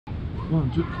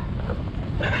1 2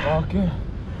 اوكي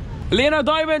لينا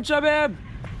دايموند شباب.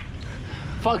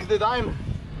 fuck the diamond.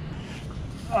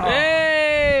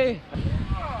 Hey!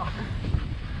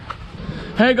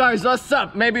 Hey guys, what's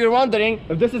up? Maybe you're wondering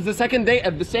if this is the second day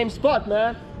at the same spot,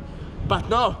 man. But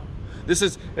no, this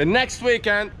is next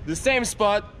weekend, the same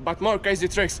spot, but more crazy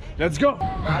tricks. Let's go.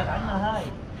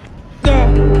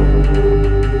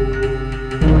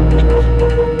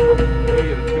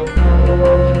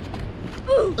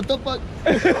 What the fuck?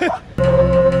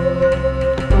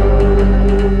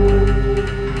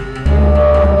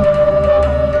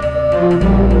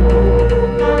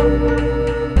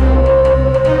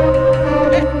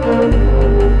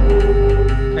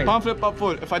 Front flip up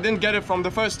full. If I didn't get it from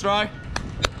the first try,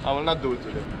 I will not do it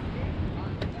today.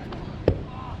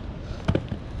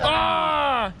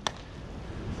 Ah!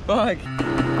 Fuck.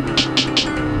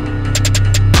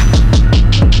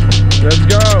 Let's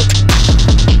go.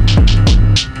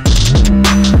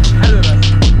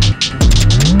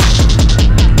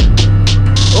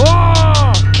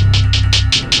 Oh!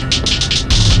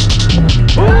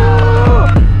 Oh!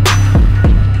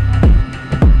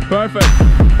 Perfect.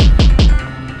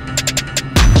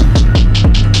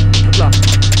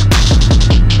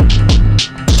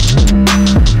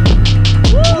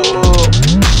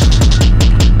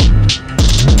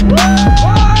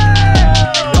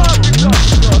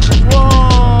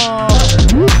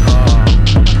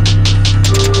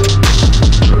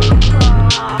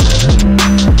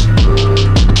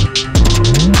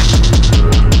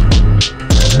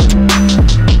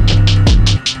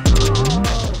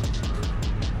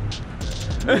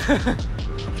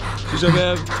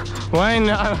 شباب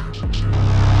وين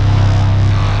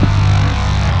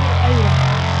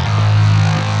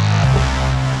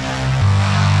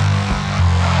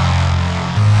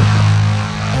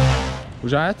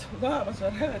وجعت؟ لا بس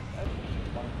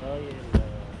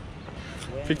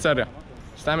فيك تسرع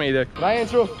استعمل ايدك. راين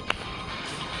شوف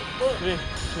 3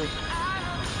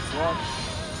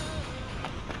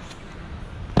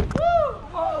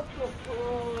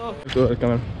 2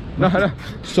 1 No.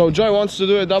 So Joy wants to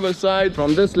do a double side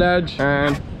from this ledge,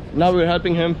 and now we're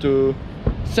helping him to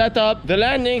set up the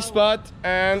landing spot.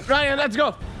 And Ryan, let's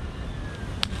go.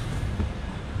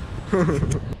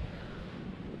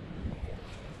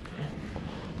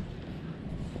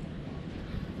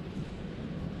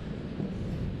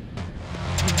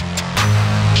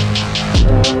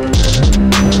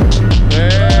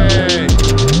 Hey.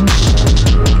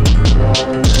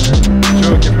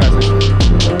 شوف كيف حاسس.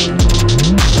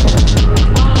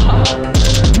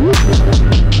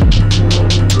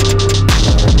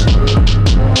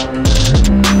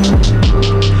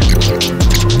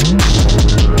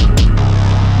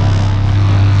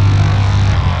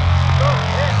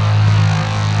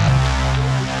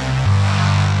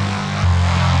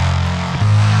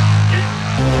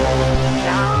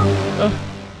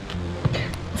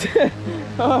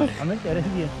 عملت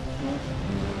رهية.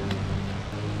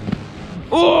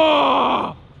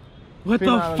 Oh! What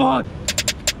the fuck?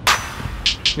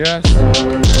 Yes.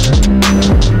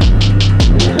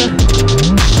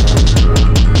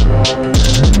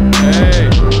 Hey.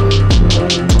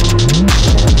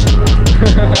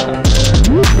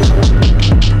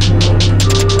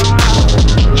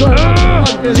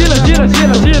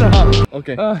 جيرة.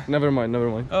 Okay. Never mind.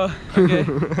 Okay.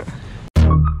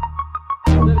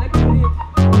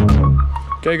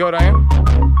 Okay, go Ryan.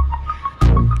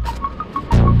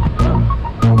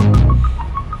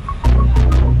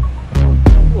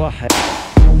 واحد.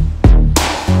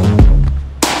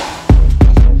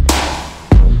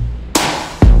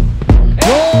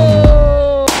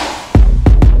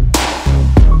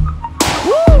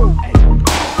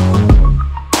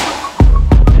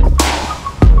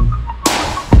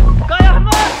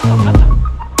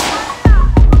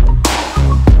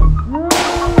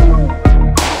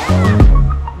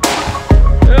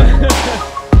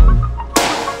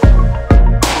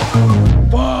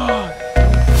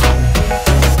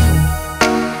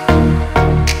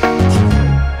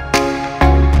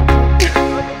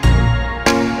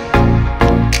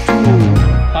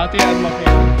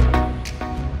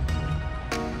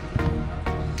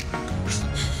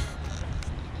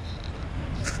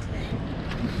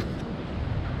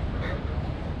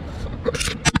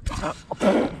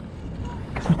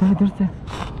 كسرتها درتها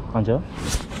عن جد؟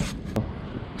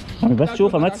 عم بس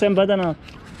شوفها ما تسم بدنك.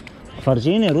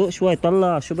 فرجيني روق شوي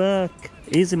طلع شو بك؟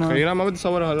 ايزي مان. خيرا ما بدي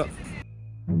صورها هلا.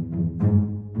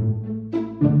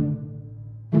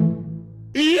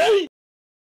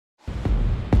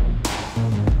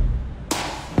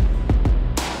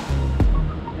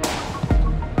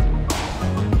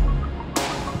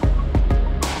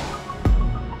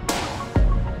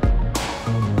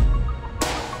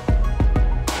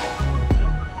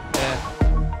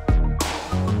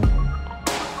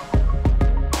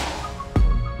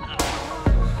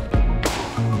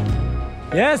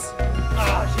 يس.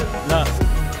 لا.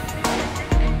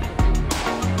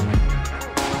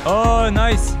 اوه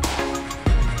نايس.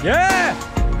 Yeah.